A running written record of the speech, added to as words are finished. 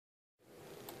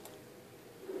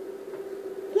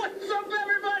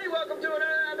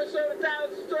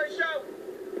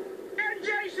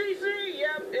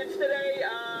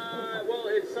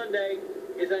Sunday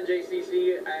is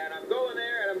NJCC, and I'm going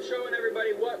there and I'm showing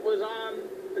everybody what was on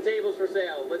the tables for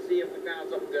sale. Let's see if we found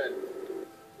something good.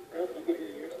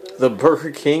 The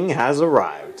Burger King has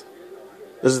arrived.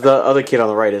 This is the other kid on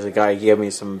the right. Is a guy. He gave me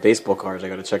some baseball cards. I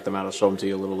got to check them out. I'll show them to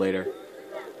you a little later.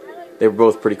 They were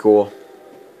both pretty cool.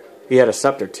 He had a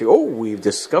scepter too. Oh, we've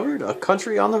discovered a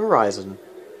country on the horizon.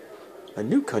 A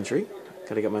new country.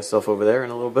 Gotta get myself over there in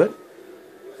a little bit.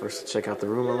 First, check out the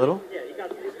room a little.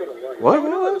 What?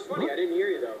 That's funny. I didn't hear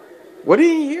you though. What did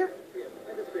he hear?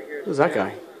 Who's that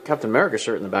guy? Captain America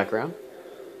shirt in the background.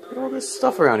 Look at all this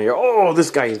stuff around here. Oh,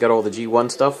 this guy. He's got all the G1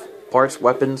 stuff, parts,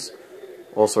 weapons,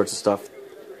 all sorts of stuff.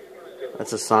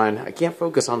 That's a sign. I can't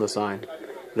focus on the sign,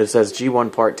 but it says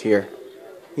G1 part tier.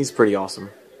 He's pretty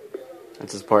awesome.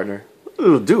 That's his partner. A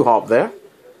little doo-hop there.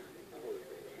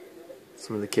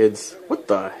 Some of the kids. What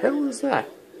the hell is that?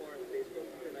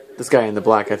 This guy in the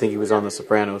black, I think he was on The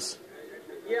Sopranos.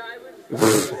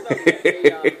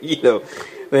 You know,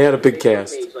 they had a big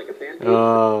cast.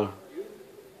 I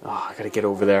gotta get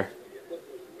over there.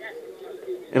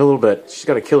 In a little bit. She's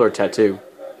got a killer tattoo.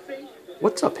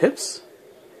 What's up, hips?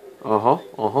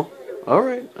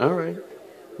 Alright.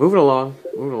 Moving along.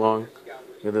 Look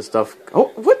at this stuff.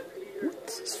 Oh, what?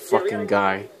 What's this fucking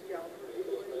guy?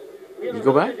 You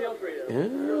go back? Yeah,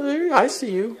 there, I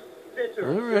see you.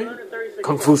 Alright.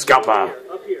 Kung Fu Scalper.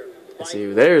 I see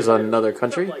you. There's another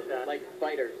country.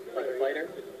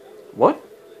 What?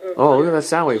 Oh, look at that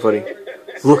sound wave hoodie.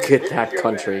 Look at that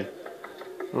country.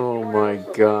 Oh my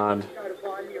god.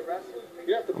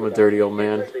 I'm a dirty old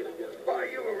man.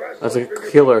 That's a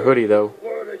killer hoodie, though.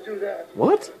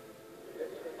 What?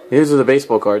 These are the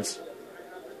baseball cards.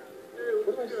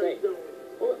 What did I say?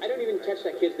 Well, I don't even catch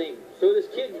that kid's name. So this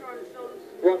kid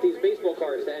brought these baseball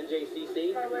cards to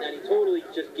NJCC, and he totally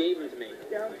just gave them to me.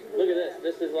 Look at this.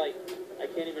 This is like, I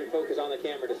can't even focus on the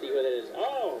camera to see what it is.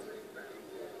 Oh!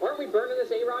 Aren't we burning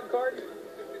this A-Rod card?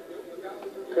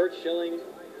 Kurt Schilling,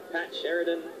 Pat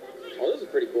Sheridan. Oh, this is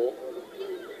pretty cool.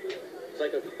 It's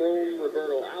like a chrome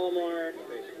Roberto Alomar.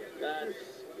 That's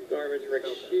garbage Rick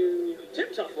Shue. Tim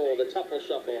Tuffle, the Tuffle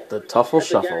Shuffle. The Tuffle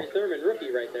Shuffle. Gary Thurman rookie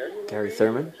right there. Gary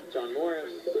Thurman. John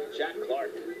Morris. Jack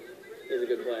Clark is a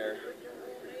good player.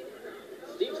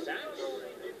 Steve Sachs.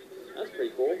 That's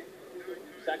pretty cool.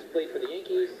 Sachs played for the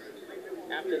Yankees.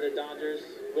 After the Dodgers,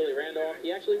 Willie Randolph.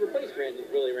 He actually replaced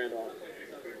Willie Randolph.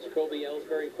 Jacoby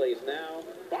Ellsbury plays now.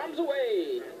 Bombs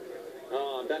away!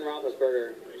 Ben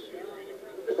Roethlisberger.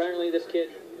 Apparently this kid,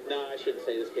 no, I shouldn't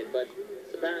say this kid, but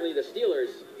apparently the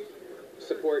Steelers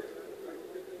support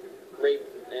rape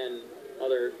and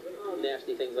other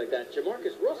nasty things like that.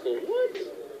 Jamarcus Russell, what?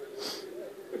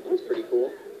 That's pretty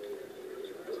cool.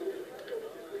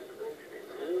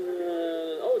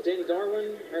 Danny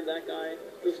Darwin, heard that guy.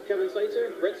 This is Kevin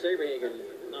Seitzer. Brett Saberhagen,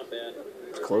 not bad.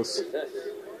 It's close. That's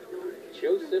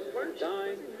Joseph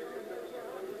Dye.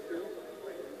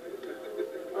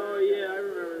 Oh yeah, I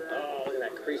remember that. Oh, look at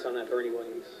that crease on that Bernie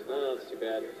Williams. Oh, that's too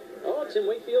bad. Oh, Tim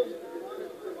Wakefield.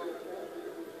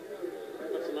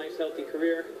 That's a nice, healthy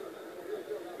career.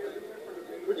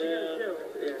 What you gonna do?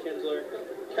 Yeah, Kinsler.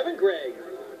 Kevin Gregg.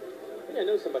 I think I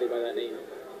know somebody by that name.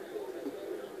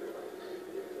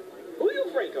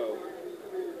 Julio Franco.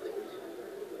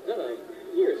 Is that a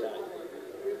year is that?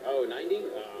 Oh, 90?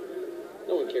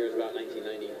 No one cares about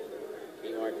 1990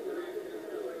 anymore.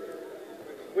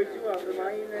 Wait,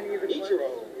 remind you any of the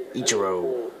Ichiro.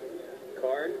 Cool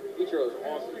card. Ichiro's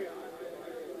awesome.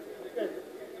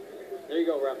 There you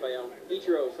go, Raphael.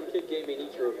 Ichiro. Some kid gave me an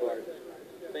Ichiro card.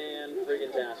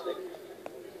 Fan-friggin-tastic.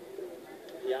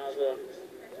 Piazza.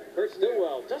 Kurt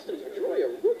Stillwell. Dustin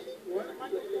Pedroia, rookie.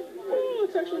 Oh,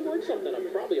 it's actually worth something.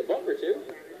 Probably a buck or two.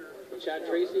 Chad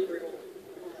Tracy.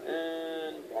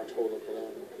 And Bartolo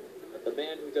Colon. The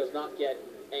man who does not get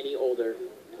any older.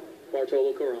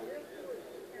 Bartolo Colon.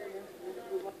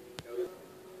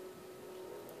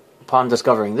 Upon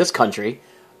discovering this country,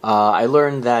 I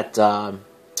learned that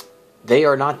they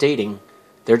are not dating.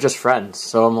 They're just friends.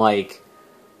 So I'm like,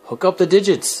 hook up the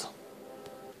digits.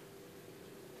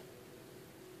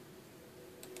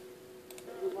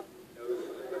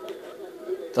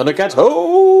 Thundercats,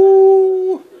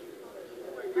 ho!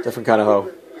 Different kind of ho.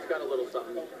 He's got a little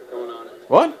something going on.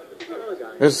 What?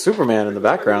 There's Superman in the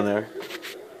background there.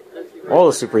 All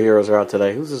the superheroes are out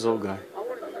today. Who's this old guy?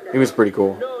 He was pretty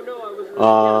cool.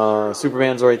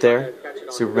 Superman's right there.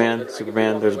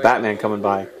 Superman. There's Batman coming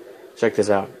by. Check this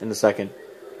out. In a second.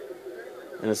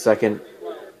 In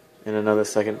another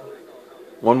second.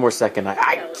 One more second.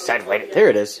 I said, wait, there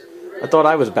it is. I thought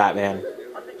I was Batman.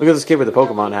 Look at this kid with the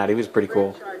Pokemon hat. He was pretty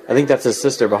cool. I think that's his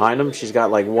sister behind him. She's got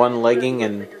like one legging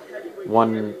and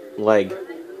one leg.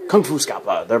 Kung Fu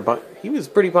Scalper. He was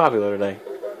pretty popular today.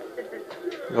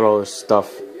 Look at all this stuff.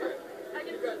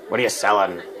 What are you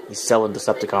selling? He's selling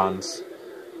Decepticons.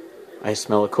 I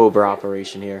smell a Cobra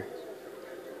operation here.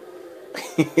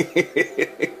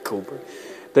 Cobra.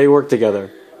 They work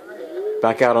together.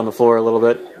 Back out on the floor a little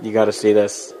bit. You gotta see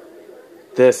this.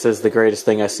 This is the greatest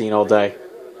thing I've seen all day.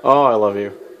 Oh, I love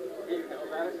you.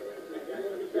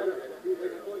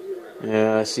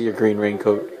 Yeah, I see your green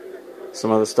raincoat.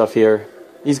 Some other stuff here.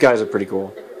 These guys are pretty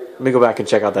cool. Let me go back and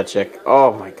check out that chick.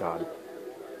 Oh my god.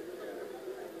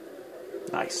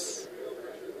 Nice.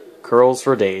 Curls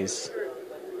for days.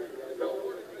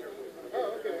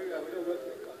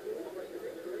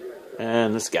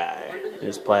 And this guy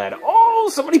is plaid.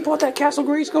 Oh, somebody bought that Castle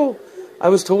Grayskull. I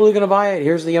was totally going to buy it.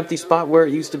 Here's the empty spot where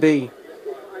it used to be.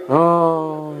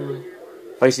 Oh.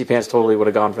 Feisty Pants totally would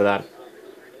have gone for that.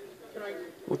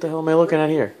 What the hell am I looking at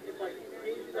here?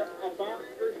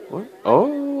 What?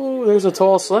 Oh, there's a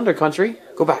tall, slender country.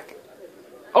 Go back.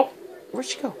 Oh, where'd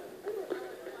she go?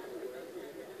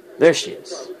 There she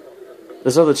is.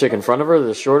 This other chick in front of her,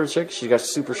 the shorter chick, she's got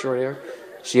super short hair.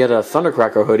 She had a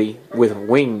Thundercracker hoodie with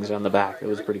wings on the back. It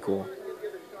was pretty cool.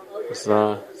 It's,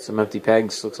 some empty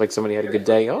pegs. Looks like somebody had a good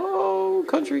day. Oh,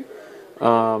 country.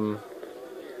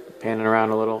 Panning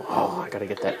around a little. Oh, I gotta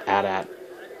get that AT-AT.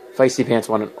 Feisty Pants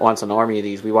wants an army of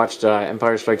these. We watched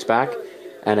Empire Strikes Back,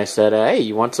 and I said, hey,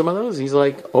 you want some of those? He's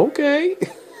like, okay.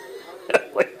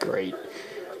 Like, great.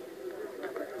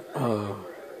 Oh,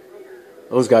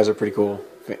 those guys are pretty cool.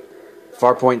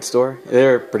 Farpoint store,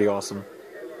 they're pretty awesome.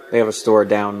 They have a store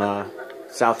down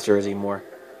South Jersey more.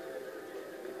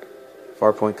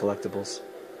 Farpoint Collectibles.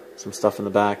 Some stuff in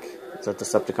the back. It's that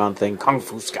Decepticon thing. Kung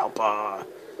Fu Scalper.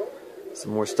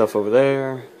 Some more stuff over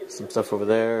there. Some stuff over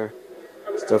there.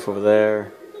 Stuff over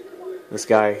there. This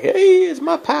guy. Hey, it's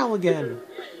my pal again.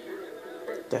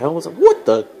 What the hell was it? What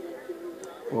the?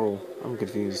 Oh, I'm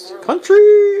confused.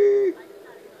 Country!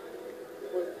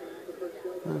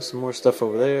 Some more stuff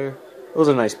over there. Those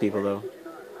are nice people, though.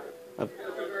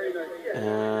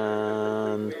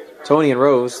 And Tony and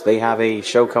Rose, they have a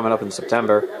show coming up in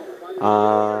September.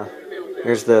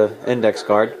 Here's the index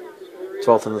card.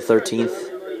 12th and the 13th.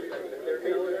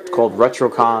 It's called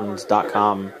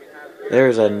retrocons.com.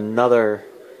 There's another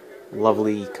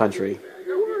lovely country.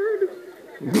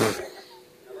 You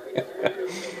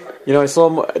know, I saw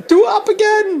him do up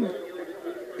again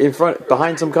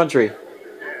behind some country.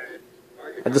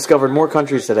 I discovered more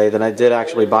countries today than I did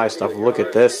actually buy stuff. Look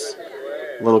at this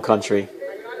little country.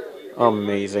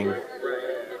 Amazing.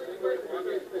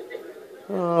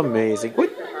 Amazing.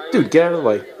 What? Dude, get out of the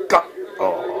way. Go.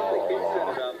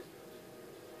 Oh.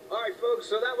 Alright, folks,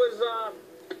 so that was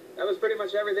pretty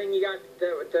much everything you got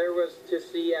that there was to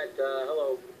see at,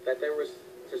 that there was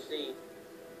to see.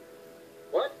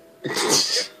 What?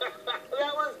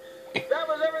 That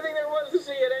was everything there was to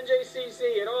see at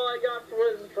NJCC, and all I got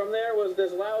from there was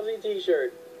this lousy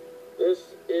t-shirt.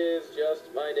 This is just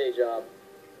my day job.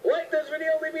 Like this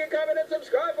video, leave me a comment, and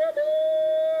subscribe for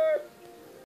more!